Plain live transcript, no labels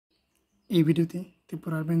এই ভিডিওতে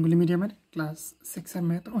ত্রিপুরা বেঙ্গলি মিডিয়ামের ক্লাস 6 এর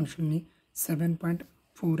ম্যাথ অনুশীলনী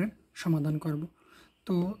 7.4 এর সমাধান করব।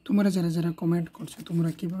 তো তোমরা যারা যারা কমেন্ট করছো তোমরা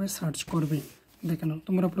কিভাবে সার্চ করবে দেখে নাও।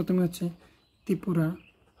 তোমরা প্রথমে হচ্ছে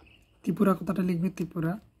ত্রিপুরা কথাটা লিখবে,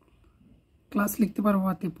 ত্রিপুরা ক্লাস লিখতে পারো,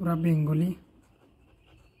 বা Tripura Bengali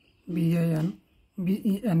BENGAL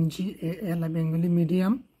Bengali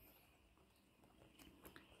medium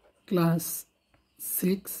class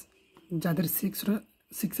 6। যাদের 6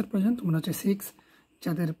 এর প্রয়োজন তোমরা হচ্ছে 6,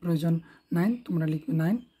 যাদের প্রয়োজন 9 তোমরা লিখবে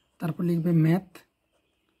 9, তারপর লিখবে ম্যাথ,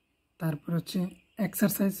 তারপর হচ্ছে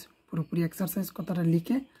এক্সারসাইজ, পুরোপুরি এক্সারসাইজ কথাটা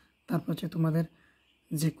লিখে তারপর হচ্ছে তোমাদের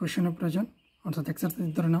যে কোয়েশনের প্রয়োজন অর্থাৎ এক্সারসাইজ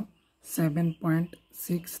ধরে নাও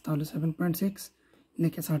 7.6, তাহলে 7.6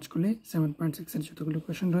 লিখে সার্চ করলে 7.6 এর যতগুলো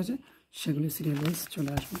কোয়েশন রয়েছে সেগুলি সিরিয়াল ওয়াইজ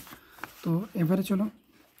চলে আসবে। তো এবারে চলো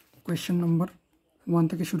কোয়েশন নম্বর 1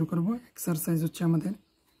 থেকে শুরু করব। এক্সারসাইজ হচ্ছে আমাদের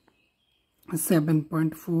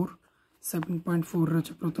 7.4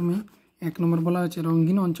 রয়েছে। প্রথমে 1 নম্বর বলা হয়েছে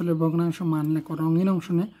রঙিন অঞ্চলের ভগ্নাংশ মান লেখো। রঙিন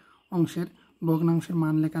অংশের ভগ্নাংশের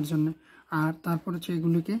মান লেখার জন্য, আর তারপর হচ্ছে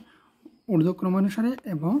এগুলিকে ঊর্ধ্বক্রমানুসারে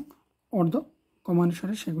এবং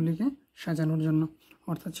অর্ধক্রমানুসারে সেগুলিকে সাজানোর জন্য,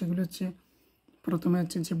 অর্থাৎ সেগুলি হচ্ছে প্রথমে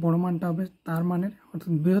হচ্ছে যে বড় মানটা হবে তার মানের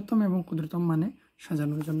অর্থাৎ বৃহত্তম এবং ক্ষুদ্রতম মানে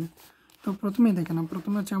সাজানোর জন্য। তো প্রথমেই দেখে না,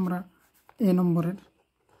 প্রথমে হচ্ছে আমরা এ নম্বরের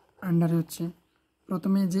আন্ডারে হচ্ছে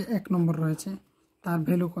প্রথমে যে 1 নম্বর রয়েছে তার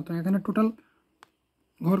ভ্যালু কত, এখানে টোটাল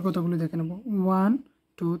ঘর কতগুলি দেখে নেব 1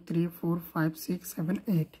 2 3 4 5 6 7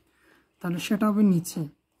 8, তাহলে সেটা হবে নিচে।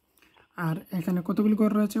 আর এখানে কতগুলি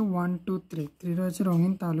ঘর রয়েছে 1 2 3 রয়েছে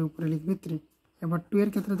রঙিন, তাহলে উপরে লিখবে 3। এবার 2 এর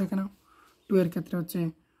ক্ষেত্রে দেখে নাও, 2 এর ক্ষেত্রে হচ্ছে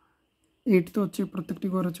 8, তো হচ্ছে প্রত্যেকটি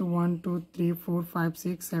ঘর হচ্ছে 1 2 3 4 5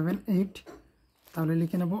 6 7 8, তাহলে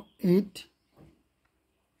লিখে নেব 8।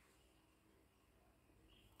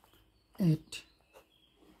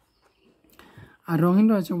 আর রঙিন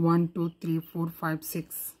রয়েছে 1 2 3 4 5 6,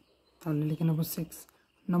 তাহলে লিখে নেব 6।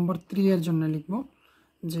 নম্বর 3 এর জন্য লিখব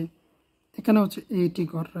যে এখানে হচ্ছে 8টি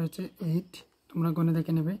ঘর রয়েছে 8, তোমরা গণে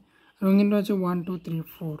দেখে নেবে। রঙিন রয়েছে 1 2 3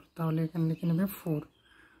 4, তাহলে এখানে লিখে নেবে 4।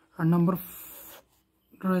 আর নম্বর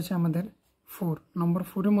রয়েছে আমাদের 4, নম্বর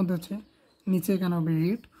 4 এর মধ্যে হচ্ছে নিচে এখানে হবে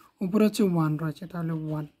 8, উপরে হচ্ছে 1 রয়েছে, তাহলে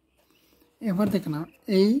 1। এবার দেখে নাও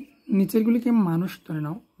এই নিচেরগুলিকে মানুষ ধরে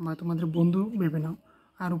নাও বা তোমাদের বন্ধু ভেবে নাও,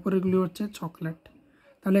 আর উপরেরগুলি হচ্ছে চকলেট।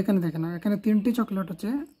 তাহলে এখানে দেখে নাও, এখানে 3টি চকলেট হচ্ছে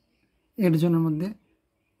 8 জনের মধ্যে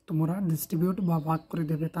তোমরা ডিস্ট্রিবিউট বা ভাগ করে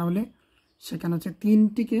দেবে, তাহলে সেখানে হচ্ছে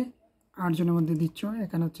 3টিকে 8 জনের মধ্যে দিচ্ছ,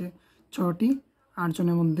 এখানে হচ্ছে 6টি 8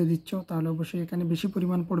 জনের মধ্যে দিচ্ছ, তাহলে অবশ্যই এখানে বেশি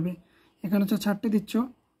পরিমাণ পড়বে। এখানে হচ্ছে 4টি দিচ্ছ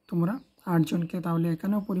তোমরা 8 জনকে, তাহলে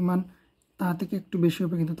এখানেও পরিমাণ তার থেকে একটু বেশি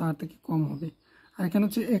হবে কিন্তু তার থেকে কম হবে। আর এখানে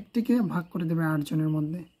হচ্ছে 1টিকে ভাগ করে দেবে 8 জনের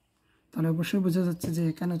মধ্যে, তাহলে অবশ্যই বোঝা যাচ্ছে যে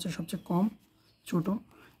এখানে হচ্ছে সবচেয়ে কম ছোট।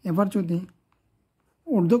 এবার যদি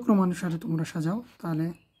ঊর্ধ্বক্রমানুসারে তোমরা সাজাও তাহলে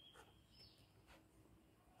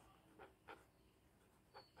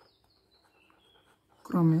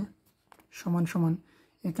ক্রমে সমান সমান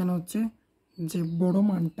এখানে হচ্ছে যে বড়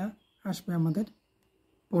মানটা আসবে আমাদের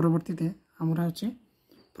পরবর্তীতে আমরা হচ্ছে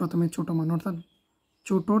প্রথমে ছোট মান অর্থাৎ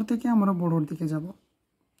ছোটোর থেকে আমরা বড়োর দিকে যাব,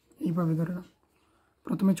 এইভাবে ধরে নাও।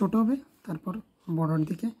 প্রথমে ছোট হবে তারপর বড়োর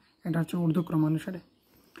দিকে, এটা হচ্ছে ঊর্ধ্বক্রমানুসারে।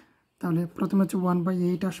 তাহলে প্রথমে হচ্ছে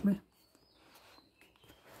 1/8 আসবে,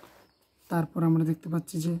 তারপর আমরা দেখতে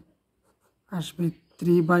পাচ্ছি যে আসবে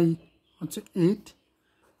 3/8,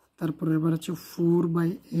 তারপরে এবার হচ্ছে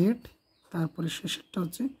 4/8, তারপরে শেষেরটা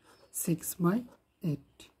হচ্ছে 6/8।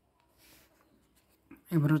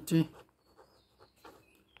 এবার হচ্ছে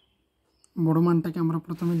বড় মানটাকে আমরা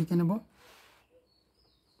প্রথমে লিখে নেব,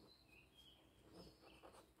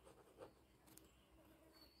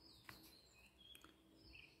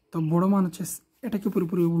 তো বড় মান হচ্ছে এটাকে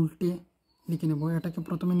পুরোপুরি উল্টে লিখে নেব, এটাকে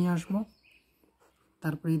প্রথমে নিয়ে আসবো,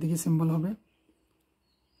 তারপরে এইদিকে সিম্বল হবে।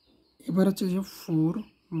 এবার হচ্ছে যে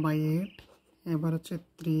 4/8, এবার হচ্ছে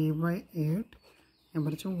 3/8,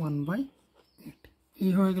 এবার হচ্ছে 1/8,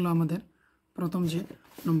 এই হয়ে গেল আমাদের প্রথম যে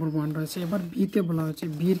নম্বর 1 রয়েছে। এবার বিতে বলা হয়েছে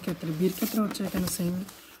বির ক্ষেত্রে হচ্ছে এখানে সেম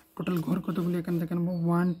টোটাল ঘর কতগুলি এখানে দেখে নেব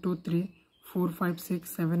 1 2 3 4 5 6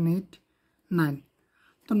 7 8 9,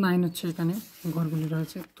 তো 9 হচ্ছে এখানে ঘরগুলি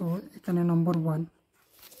রয়েছে। তো এখানে নম্বর 1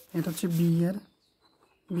 এটা হচ্ছে বি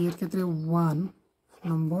এর ক্ষেত্রে 1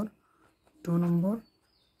 নম্বর 2 নম্বর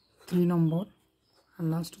 3 নম্বর আর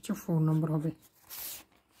লাস্ট হচ্ছে 4 নম্বর হবে।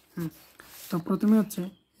 তো প্রথমে হচ্ছে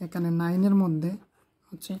এখানে 9 মধ্যে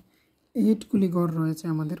হচ্ছে 8গুলি ঘর রয়েছে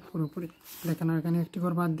আমাদের পুরোপুরি, দেখেন এখানে একটি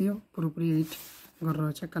ঘর বাদ দিয়েও পুরোপুরি 8 ঘর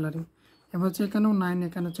রয়েছে কালারিং। এবার হচ্ছে এখানেও 9,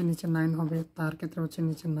 এখানে হচ্ছে নিচে 9 হবে, তার ক্ষেত্রে হচ্ছে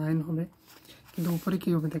নিচে 9 হবে, কিন্তু উপরে কী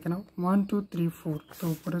হবে দেখে নাও 1 2 3 4, তো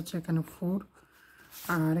উপরে হচ্ছে এখানে 4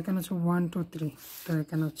 আর এখানে হচ্ছে 1 2 3, তো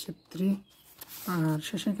এখানে হচ্ছে 3, আর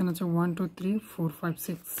শেষে এখানে হচ্ছে 1 2 3 4 5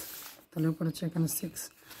 6, তাহলে উপরে হচ্ছে এখানে 6।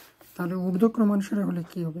 তাহলে ঊর্ধ্বক্রমানুসারে হলে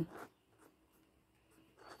কি হবে?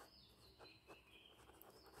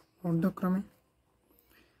 ঊর্ধ্বক্রমে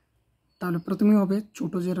তাহলে প্রথমে হবে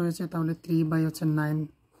ছোটো যে রয়েছে, তাহলে 3/9,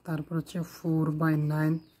 তারপর হচ্ছে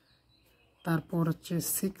 4/9, তারপর হচ্ছে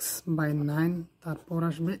 6/9, তারপর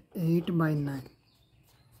আসবে 8/9।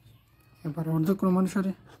 এবার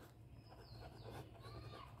ঊর্ধ্বক্রমানুসারে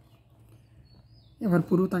এবার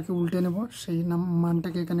পুরো তাকে উল্টে নেব, সেই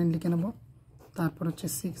মানটাকে এখানে লিখে নেব। তারপর হচ্ছে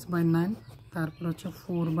 6/9, তারপর হচ্ছে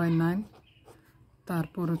 4/9,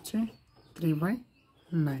 তারপর হচ্ছে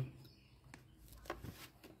 3/9।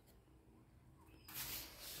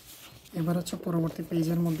 এবার হচ্ছে পরবর্তী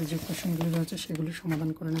পেজের মধ্যে যে কোশ্চেনগুলি রয়েছে সেগুলি সমাধান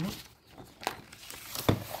করে নেব।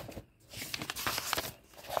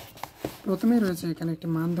 প্রথমেই রয়েছে এখানে একটি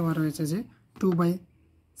মান দেওয়া রয়েছে যে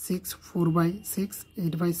 2/6, 4/6,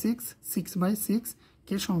 8/6, 6/6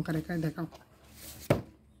 কে সংখ্যা রেখায় দেখাও।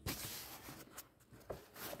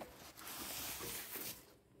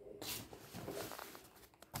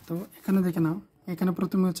 তো এখানে দেখে নাও, এখানে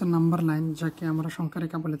প্রথমে হচ্ছে নাম্বার লাইন, যাকে আমরা সংখ্যা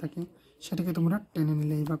রেখা বলে থাকি, সেটাকে তোমরা টেনে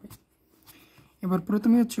নিলে এইভাবে। এবার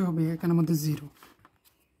প্রথমে হচ্ছে হবে এখানের মধ্যে 0,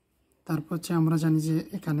 তারপর হচ্ছে আমরা জানি যে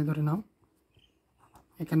এখানে ধরে নাও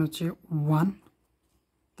এখানে হচ্ছে 1,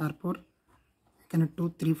 তারপর এখানে 2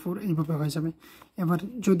 3 4 এইভাবে হয়ে যাবে। এবার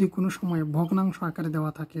যদি কোনো সময় ভগ্নাংশ আকারে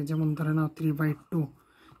দেওয়া থাকে, যেমন ধরে নাও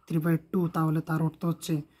 3/2, তাহলে তার অর্থ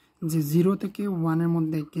হচ্ছে যে 0 থেকে 1-এর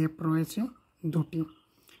মধ্যে গ্যাপ রয়েছে 2টি,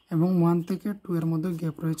 এবং 1 থেকে 2 এর মধ্যে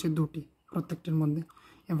গ্যাপ রয়েছে 2টি প্রত্যেকটির মধ্যে।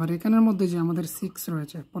 এবার এখানের মধ্যে যে আমাদের 6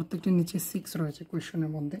 রয়েছে, প্রত্যেকটির নিচে 6 রয়েছে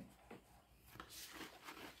কোয়েশ্চেনের মধ্যে,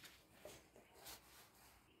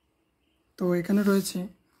 তো এখানে রয়েছে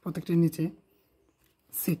প্রত্যেকটির নিচে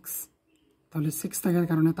 6। তাহলে 6 থাকার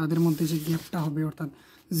কারণে তাদের মধ্যে যে গ্যাপটা হবে, অর্থাৎ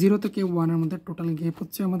 0 থেকে 1-এর মধ্যে টোটাল গ্যাপ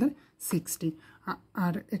হচ্ছে আমাদের 6টি,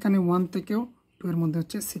 আর এখানে 1 থেকেও 2 এর মধ্যে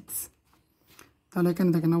হচ্ছে 6। তাহলে এখানে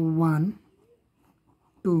দেখেন 1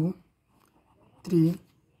 2 3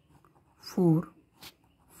 4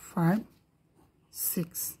 5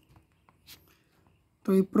 6। তো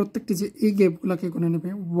এই প্রত্যেকটি যে এই গ্যাপগুলোকে গুনে নেবে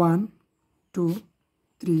 1 2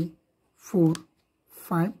 3 4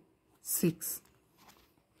 5 6।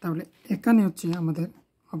 তাহলে এখানে হচ্ছে আমাদের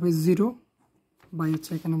হবে 0 বাই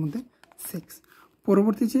হচ্ছে এখানের মধ্যে 6।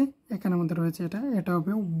 পরবর্তী যে এখানের মধ্যে রয়েছে এটা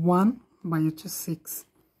হবে 1 বাই হচ্ছে 6,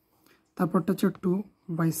 তারপরটা হচ্ছে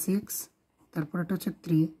 2/6, তারপর এটা হচ্ছে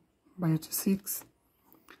 3/6,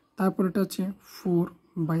 তারপর এটা হচ্ছে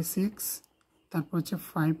 4/6, তারপর হচ্ছে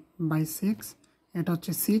 5/6, এটা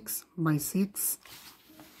হচ্ছে 6/6।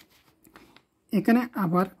 এখানে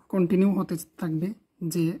আবার কন্টিনিউ হতে থাকবে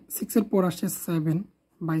যে 6-এর পর আসছে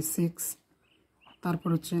 7/6, তারপর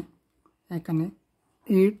হচ্ছে এখানে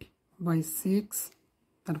 8/6,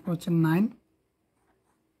 তারপর হচ্ছে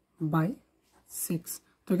 9/6।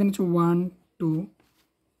 তো এখানে হচ্ছে 1 2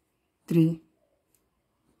 3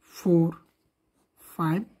 4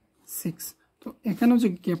 5 6। তো এখানেও যে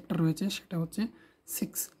গ্যাপটা রয়েছে সেটা হচ্ছে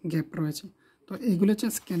 6 গ্যাপ রয়েছে। তো এইগুলো হচ্ছে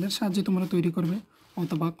স্কেলের সাহায্যে তোমরা তৈরি করবে,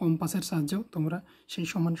 অথবা কম্পাসের সাহায্যেও তোমরা সেই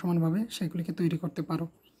সমানভাবে সেগুলিকে তৈরি করতে পারো।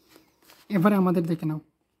 এবারে আমাদের দেখে নাও,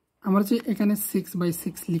 আমরা যে এখানে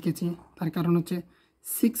 6/6 লিখেছি, তার কারণ হচ্ছে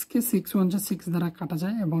 6কে 6 দ্বারা কাটা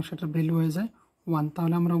যায় এবং সেটার ভ্যালু হয়ে যায় 1,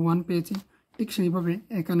 তাহলে আমরা 1 পেয়েছি। ঠিক সেইভাবে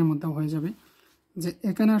এখানের মধ্যেও হয়ে যাবে যে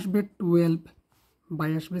এখানে আসবে 12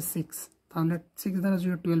 বাই আসবে 6, তাহলে 6 দ্বারা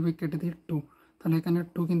যদি 12 কেটে দিই 2, তাহলে এখানে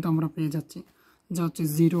 2 কিন্তু আমরা পেয়ে যাচ্ছি, যা হচ্ছে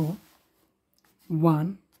 0 1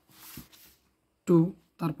 2,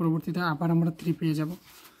 তার পরবর্তীতে আবার আমরা 3 পেয়ে যাব।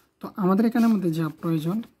 তো আমাদের এখানের মধ্যে যা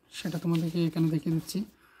প্রয়োজন সেটা তোমাদেরকে এখানে দেখিয়ে দিচ্ছি।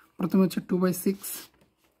 প্রথমে হচ্ছে 2/6,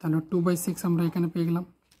 তাহলে 2/6 আমরা এখানে পেয়ে গেলাম।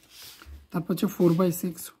 তারপর হচ্ছে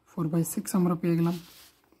 4/6 আমরা পেয়ে গেলাম।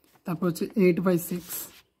 তারপর হচ্ছে 8/6,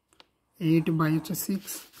 8/6,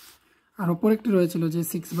 আর ওপর একটি রয়েছিল যে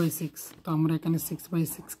 6/6, তো আমরা এখানে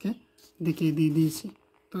 6/6কে দেখিয়ে দিয়ে দিয়েছি।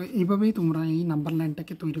 তো এইভাবেই তোমরা এই নাম্বার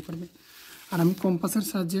লাইনটাকে তৈরি করবে। আর আমি কম্পাসের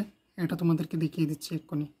সাহায্যে এটা তোমাদেরকে দেখিয়ে দিচ্ছি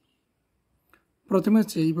এক্ষুনি। প্রথমে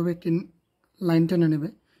হচ্ছে এইভাবে একটি লাইন টেনে নেবে,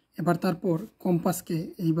 এবার তারপর কম্পাসকে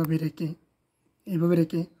এইভাবে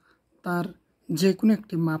রেখে তার যে কোনো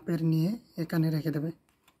একটি মাপের নিয়ে এখানে রেখে দেবে।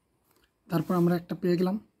 তারপর আমরা একটা পেয়ে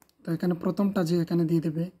গেলাম। তো এখানে প্রথমটা যে এখানে দিয়ে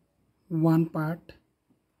দেবে 1 পার্ট,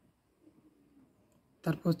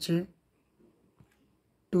 তারপর হচ্ছে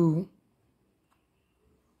 2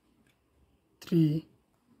 3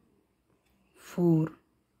 4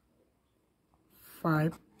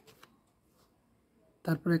 5,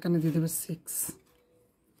 তারপর এখানে দিয়ে দেবে 6।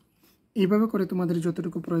 এইভাবে করে তোমাদের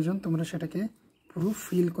যতটুকু প্রয়োজন তোমরা সেটাকে পুরো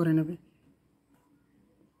ফিল করে নেবে।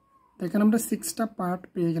 তো এখানে আমরা 6টা পার্ট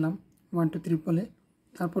পেয়ে গেলাম 1 2 3 বলে।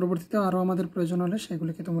 তার পরবর্তীতে আরও আমাদের প্রয়োজন হলে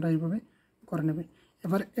সেগুলিকে তোমরা এইভাবে করে নেবে।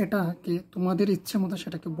 এবার এটাকে তোমাদের ইচ্ছে মতো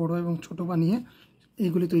সেটাকে বড় এবং ছোট বানিয়ে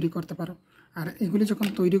এইগুলি তৈরি করতে পারো। আর এগুলি যখন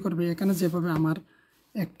তৈরি করবে, এখানে যেভাবে আমার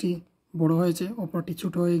একটি বড় হয়েছে অপরটি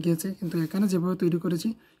ছোট হয়ে গিয়েছে, কিন্তু এখানে যেভাবে তৈরি করেছি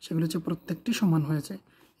সেগুলো হচ্ছে প্রত্যেকটি সমান হয়েছে।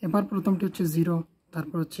 এবার প্রথমটি হচ্ছে 0,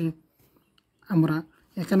 তারপর হচ্ছে আমরা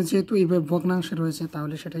এখানে যেহেতু এইভাবে ভগ্নাংশে রয়েছে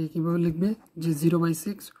তাহলে সেটাকে কীভাবে লিখবে, যে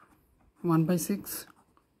 0/6, 1/6,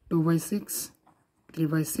 2/6,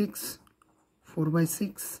 3/6,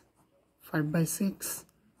 4/6, 5/6,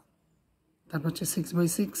 তারপর হচ্ছে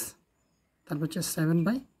 6/6, তারপর হচ্ছে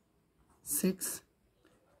 7/6,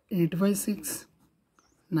 8/6,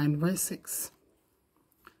 9/6।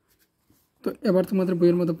 তো এবার তোমাদের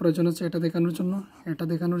বইয়ের মধ্যে প্রয়োজন হচ্ছে এটা দেখানোর জন্য, এটা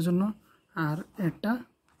দেখানোর জন্য, আর এটা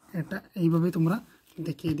এটা এইভাবে তোমরা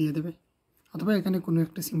দেখিয়ে দিয়ে দেবে, অথবা এখানে কোনো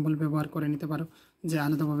একটা সিম্বল ব্যবহার করে নিতে পারো যে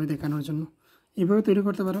আলাদাভাবে দেখানোর জন্য, এইভাবে তৈরি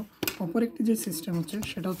করতে পারো। অপর একটি যে সিস্টেম হচ্ছে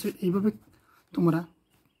সেটা হচ্ছে এইভাবে তোমরা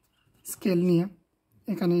স্কেল নিয়ে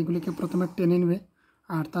এখানে এগুলিকে প্রথমে টেনে নেবে,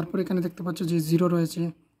 আর তারপর এখানে দেখতে পাচ্ছ যে 0 রয়েছে,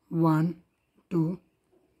 1 2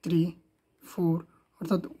 3 4,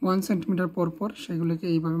 অর্থাৎ 1 সেন্টিমিটার পর পর সেগুলিকে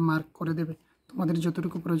এইভাবে মার্ক করে দেবে তোমাদের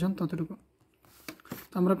যতটুকু প্রয়োজন ততটুকু।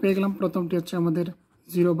 তো আমরা পেয়ে গেলাম প্রথমটি হচ্ছে আমাদের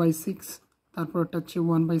 0/6, তারপর একটা হচ্ছে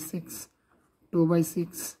 1/6,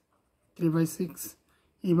 2/6, 3/6,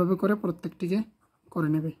 এইভাবে করে প্রত্যেকটিকে করে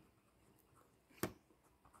নেবে।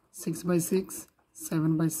 6/6,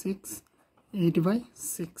 7/6,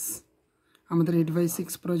 8/6, আমাদের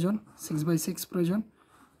 8/6 প্রয়োজন, 6/6 প্রয়োজন,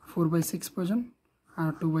 4/6 প্রয়োজন,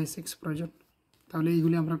 আর 2/6 প্রয়োজন। তাহলে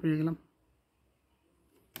এইগুলি আমরা পেয়ে গেলাম।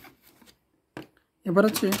 এবার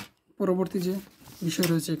হচ্ছে পরবর্তী যে বিষয়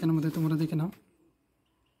রয়েছে এখানের মধ্যে তোমরা দেখে নাও,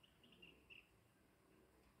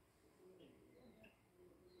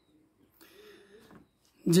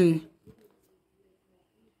 যে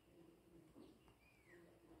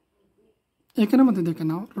এখানের মধ্যে দেখে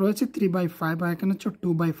নাও রয়েছে 3/5, আর এখানে হচ্ছে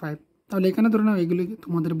 2/5। তাহলে এখানে ধরে নাও এগুলি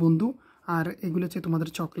তোমাদের বন্ধু আর এগুলো হচ্ছে তোমাদের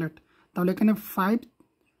চকলেট। তাহলে এখানে 5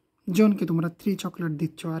 জনকে তোমরা 3 চকলেট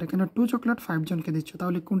দিচ্ছ, আর এখানে 2 চকলেট 5 জনকে দিচ্ছ।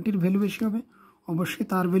 তাহলে কোনটির ভ্যালু বেশি হবে? অবশ্যই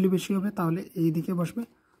তার ভ্যালু বেশি হবে। তাহলে এই দিকে বসবে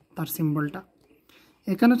তার সিম্বলটা।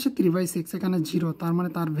 এখানে হচ্ছে 3/6, এখানে 0, তার মানে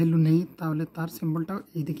তার ভ্যালু নেই, তাহলে তার সিম্বলটাও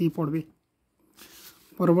এই দিকেই পড়বে।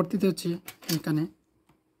 পরবর্তীতে হচ্ছে এখানে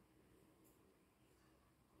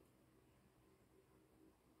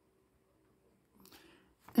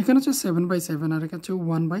হচ্ছে 7/7, আর এখানে হচ্ছে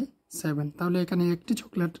 1/7। তাহলে এখানে একটি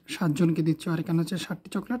চকলেট 7 জনকে দিচ্ছ, আর এখানে হচ্ছে 7টি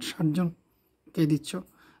চকলেট 7 জনকে দিচ্ছ।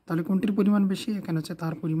 তাহলে কোনটির পরিমাণ বেশি? এখানে হচ্ছে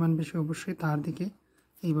তার পরিমাণ বেশি, অবশ্যই তার দিকে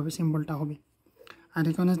এইভাবে সিম্বলটা হবে। আর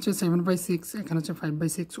এখানে হচ্ছে 7/6, এখানে হচ্ছে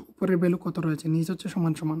 5/6। উপরের ভ্যালু কত রয়েছে? নিচ হচ্ছে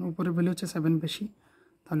সমান সমান, উপরের ভ্যালু হচ্ছে 7 বেশি,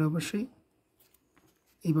 তাহলে অবশ্যই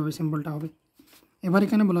এইভাবে সিম্বলটা হবে। এবার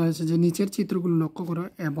এখানে বলা হয়েছে যে নিচের চিত্রগুলো লক্ষ্য করো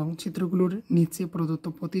এবং চিত্রগুলোর নিচে প্রদত্ত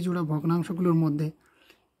প্রতিজোড়া ভগ্নাংশগুলোর মধ্যে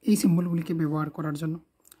এই সিম্বলগুলিকে ব্যবহার করার জন্য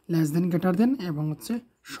লেস দেন, গ্রেটার দেন এবং হচ্ছে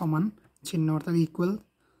সমান চিহ্ন অর্থাৎ ইকুয়াল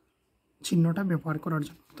চিহ্নটা ব্যবহার করার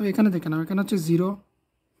জন্য। তো এখানে দেখে নাও, এখানে হচ্ছে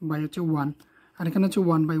 0/1, আর এখানে হচ্ছে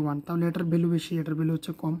 1/1। তাহলে এটার ভ্যালু বেশি, এটার ভ্যালু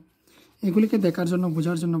হচ্ছে কম। এগুলিকে দেখার জন্য,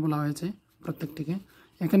 বোঝার জন্য বলা হয়েছে প্রত্যেকটিকে।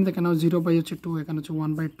 এখানে দেখে নাও 0/2, এখানে হচ্ছে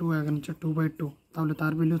 1/2, এখানে হচ্ছে 2/2। তাহলে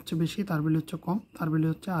তার ভ্যালু হচ্ছে বেশি, তার ভ্যালু হচ্ছে কম, তার ভ্যালু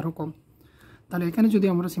হচ্ছে আরও কম। তাহলে এখানে যদি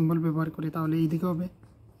আমরা সিম্বল ব্যবহার করি তাহলে এইদিকে হবে,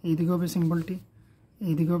 এইদিকে হবে সিম্বলটি,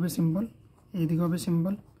 এইদিকে হবে সিম্বল, এইদিকে হবে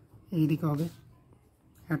সিম্বল, এইদিকে হবে।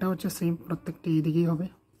 এটা হচ্ছে সেম, প্রত্যেকটি এইদিকেই হবে,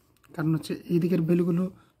 কারণ হচ্ছে এই দিকের ভ্যালুগুলো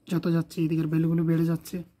যত যাচ্ছে এই দিকের ভ্যালুগুলো বেড়ে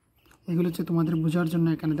যাচ্ছে। এগুলো হচ্ছে তোমাদের বোঝার জন্য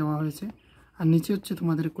এখানে দেওয়া হয়েছে। আর নিচে হচ্ছে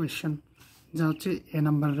তোমাদের কোয়েশ্চেন, যা হচ্ছে এ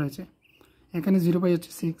নাম্বার রয়েছে। এখানে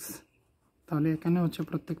 0/6, তাহলে এখানে হচ্ছে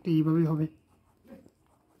প্রত্যেকটি এইভাবেই হবে।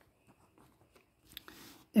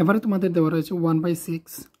 এবারে তোমাদের দেওয়া রয়েছে 1/6,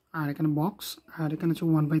 আর এখানে বক্স, আর এখানে হচ্ছে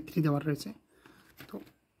 1/3 দেওয়া রয়েছে। তো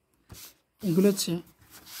এগুলো হচ্ছে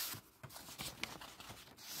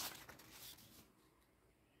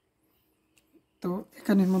তো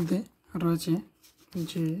এখানের মধ্যে রয়েছে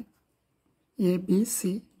যে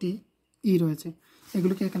ABCDE রয়েছে,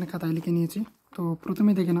 এগুলোকে এখানে খাতায় লিখে নিয়েছি। তো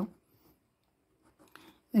প্রথমে দেখে নাও,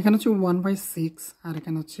 এখানে হচ্ছে 1/6, আর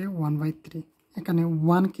এখানে হচ্ছে 1/3। এখানে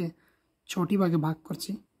 1কে 6টি ভাগে ভাগ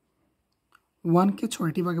করছি, 1কে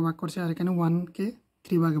 6টি ভাগে ভাগ করছি, আর এখানে 1কে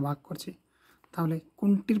 3 ভাগে ভাগ করছি। তাহলে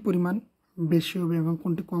কোনটির পরিমাণ বেশি হবে এবং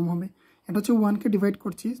কোনটি কম হবে? এটা হচ্ছে 1কে ডিভাইড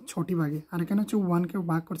করছি 6টি ভাগে, আর এখানে হচ্ছে 1কে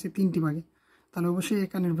ভাগ করছি 3টি ভাগে। তাহলে অবশ্যই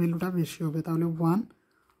এখানের ভ্যালুটা বেশি হবে। তাহলে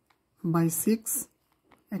 1/6,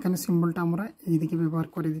 এখানে সিম্বলটা আমরা এই দিকে ব্যবহার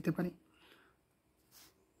করে দিতে পারি।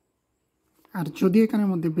 আর যদি এখানের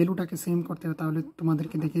মধ্যে ভ্যালুটাকে সেম করতে হয় তাহলে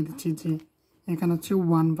তোমাদেরকে দেখিয়ে দিচ্ছি যে এখানে হচ্ছে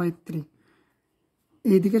 1/3,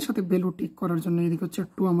 এই দিকের সাথে ভ্যালু ঠিক করার জন্য এদিকে হচ্ছে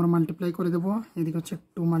 2 আমরা মাল্টিপ্লাই করে দেবো, এদিকে হচ্ছে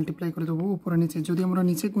 2 মাল্টিপ্লাই করে দেবো উপরে নিচে। যদি আমরা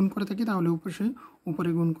নিচে গুণ করে থাকি তাহলে অবশ্যই উপরে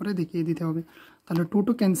গুণ করে দেখিয়ে দিতে হবে। তাহলে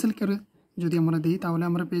 2 ক্যান্সেল করে যদি আমরা দিই তাহলে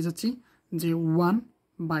আমরা পেয়ে যাচ্ছি যে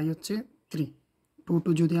 1/3,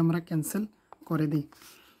 2 যদি আমরা ক্যান্সেল করে দিই,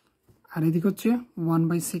 আর এদিকে হচ্ছে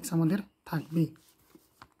 1/6 আমাদের থাকবেই।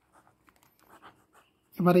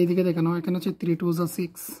 এবার এইদিকে দেখানো, এখানে হচ্ছে 3 2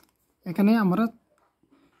 6, এখানে আমরা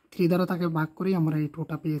 3 দ্বারা তাকে ভাগ করেই আমরা এই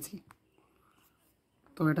 2টা পেয়েছি।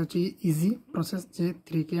 তো এটা হচ্ছে ইজি প্রসেস যে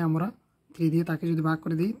 3কে আমরা 3 দিয়ে তাকে যদি ভাগ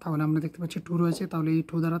করে দিই তাহলে আমরা দেখতে পাচ্ছি 2 রয়েছে, তাহলে এই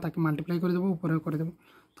 2 দ্বারা তাকে মাল্টিপ্লাই করে দেবো, উপরে করে দেবো,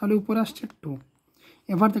 তাহলে উপরে আসছে 2।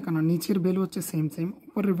 এবার দেখানো নিচের ভ্যালু হচ্ছে সেম,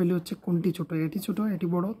 উপরের ভ্যালু হচ্ছে কোনটি ছোট, এটি ছোট এটি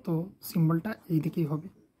বড়, তো সিম্বলটা এই দিকেই হবে।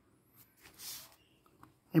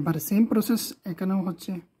 এবার সেম প্রসেস এখানেও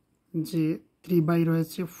হচ্ছে যে 3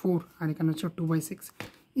 রয়েছে 4 আর এখানে হচ্ছে 2/6,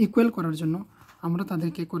 ইকুয়াল করার জন্য আমরা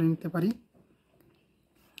তাদেরকে করে নিতে পারি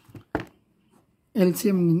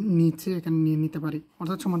এলসিএম নিচে এখানে নিয়ে নিতে পারি,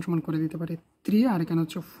 অর্থাৎ সমান সমান করে দিতে পারি 3 আর এখানে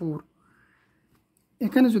হচ্ছে 4।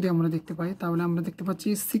 এখানে যদি আমরা দেখতে পাই তাহলে আমরা দেখতে পাচ্ছি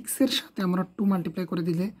 6-এর সাথে আমরা 2 মাল্টিপ্লাই করে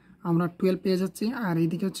দিলে আমরা 12 পেয়ে যাচ্ছি, আর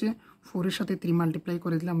এইদিকে হচ্ছে 4-এর সাথে 3 মাল্টিপ্লাই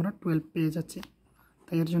করে দিলে আমরা 12 পেয়ে যাচ্ছি।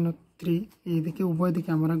 তাই এর জন্য 3 এইদিকে উভয় দিকে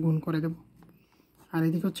আমরা গুণ করে দেব, আর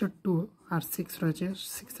এইদিকে হচ্ছে 2 আর 6 রয়েছে,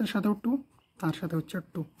 6-এর সাথেও 2 তার সাথে হচ্ছে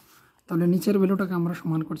 2, তাহলে নিচের ভ্যালুটাকে আমরা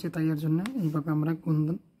সমান করছি, তাই এর জন্য এইভাবে আমরা গুণ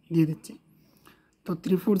দিয়ে দিচ্ছি। তো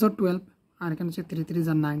 3 4 12 আর এখানে হচ্ছে 3 3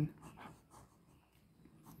 9,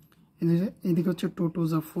 এইদিকে হচ্ছে 2 2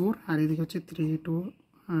 4 আর এইদিকে হচ্ছে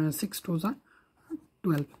 6 2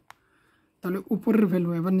 12। তাহলে উপরের ভ্যালু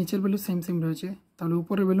এবার নিচের ভ্যালু সেম রয়েছে, তাহলে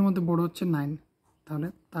উপরের ভ্যালুর মধ্যে বড় হচ্ছে 9, তাহলে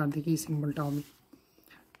তার দিকেই সিম্বলটা হবে।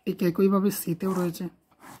 ঠিক একইভাবে সিতেও রয়েছে,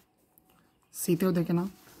 সিতেও দেখে নাও,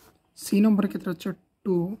 সি নম্বরের ক্ষেত্রে হচ্ছে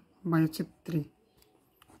 2/3,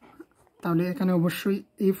 তাহলে এখানে অবশ্যই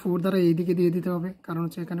এই 4 দ্বারা এই দিকে দিয়ে দিতে হবে, কারণ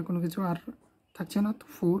হচ্ছে এখানে কোনো কিছু আর থাকছে না, তো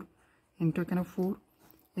 4 ইন্টু এখানে 4,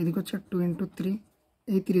 এদিকে হচ্ছে 2 ইন্টু 3,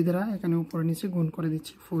 এই 3 দ্বারা এখানে উপরে নিচে গুণ করে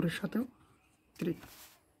দিচ্ছি 4-এর সাথেও 3,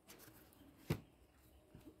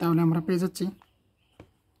 তাহলে আমরা পেয়ে যাচ্ছি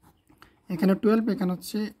এখানে 12, এখানে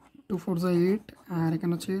হচ্ছে 2 4 8 আর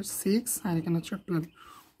এখানে হচ্ছে 6 আর এখানে হচ্ছে 12।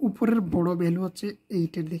 উপরের বড় ভ্যালু হচ্ছে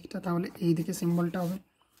 8-এর দিকটা, তাহলে এই দিকে সিম্বলটা হবে।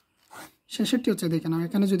 শেষেরটি হচ্ছে দেখে নাও,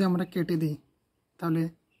 এখানে যদি আমরা কেটে দিই তাহলে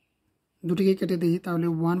দুটিকে কেটে দিই তাহলে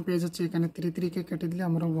 1 পেয়ে যাচ্ছে, এখানে 3 3কে কেটে দিলে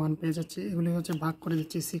আমরা 1 পেয়ে যাচ্ছি, এগুলি হচ্ছে ভাগ করে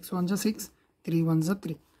দিচ্ছি 6 1 6 3 1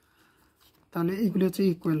 3, তাহলে এইগুলি হচ্ছে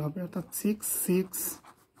ইকুয়াল হবে, অর্থাৎ 6 6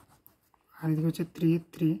 আর এদিকে হচ্ছে 3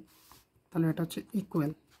 3, তাহলে এটা হচ্ছে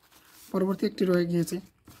ইকুয়াল। পরবর্তী একটি রয়ে গিয়েছে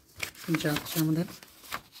যা হচ্ছে আমাদের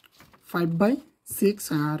 5/6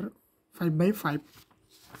 আর 5/5,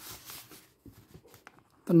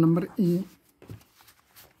 তার নাম্বার ই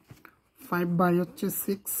 5 হচ্ছে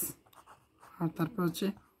 6 আর তারপর হচ্ছে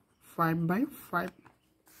 5/5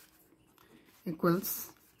 ইকুয়ালস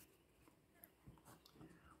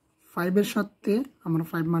 5-এর সাথে আমরা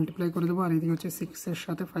 5 মাল্টিপ্লাই করে দেবো, আর এদিকে হচ্ছে 6-এর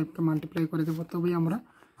সাথে 5কে মাল্টিপ্লাই করে দেবো, তবেই আমরা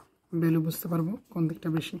ভ্যালু বুঝতে পারবো কোন দিকটা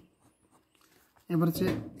বেশি। এবার হচ্ছে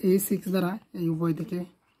এই 6 দ্বারা এই উভয় দিকে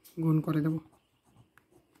গুণ করে দেব,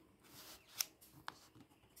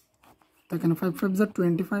 তো এখানে 5 5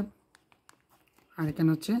 25 আর এখানে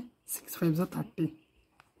হচ্ছে 6 5 30,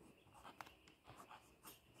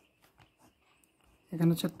 এখানে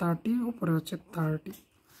হচ্ছে 30 উপরে হচ্ছে 30।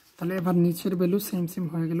 তাহলে এবার নিচের ভ্যালু সেম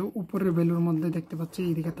হয়ে গেল, উপরের ভ্যালুর মধ্যে দেখতে পাচ্ছি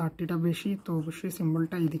এইদিকে 30টা বেশি, তো অবশ্যই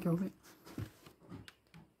সিম্বলটা এইদিকে হবে।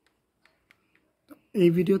 এই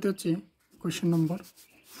ভিডিওতে হচ্ছে কোয়েশ্চেন নম্বর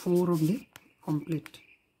 4 অবধি কমপ্লিট।